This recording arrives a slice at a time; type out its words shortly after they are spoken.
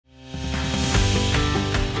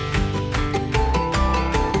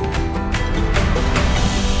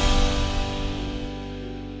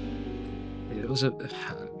was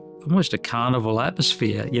almost a carnival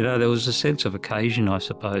atmosphere. You know, there was a sense of occasion, I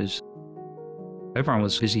suppose. Everyone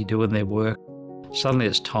was busy doing their work. Suddenly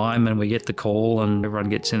it's time and we get the call and everyone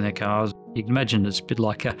gets in their cars. You can imagine it's a bit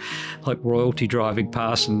like royalty driving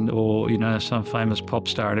past or, you know, some famous pop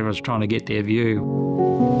star and everyone's trying to get their view.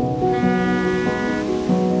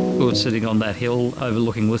 We were sitting on that hill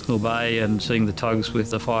overlooking Withnell Bay and seeing the tugs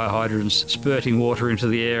with the fire hydrants spurting water into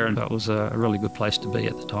the air, and that was a really good place to be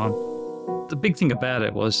at the time. The big thing about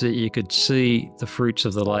it was that you could see the fruits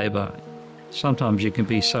of the labour. Sometimes you can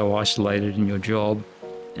be so isolated in your job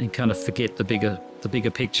and kind of forget the bigger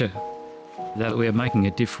picture, that we're making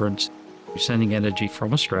a difference. We're sending energy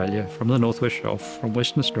from Australia, from the Northwest Shelf, from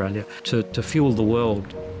Western Australia, to fuel the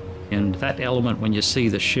world. And that element, when you see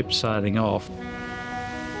the ship sailing off,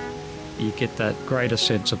 you get that greater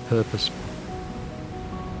sense of purpose.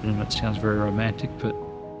 And it sounds very romantic, but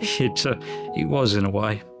it was in a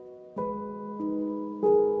way.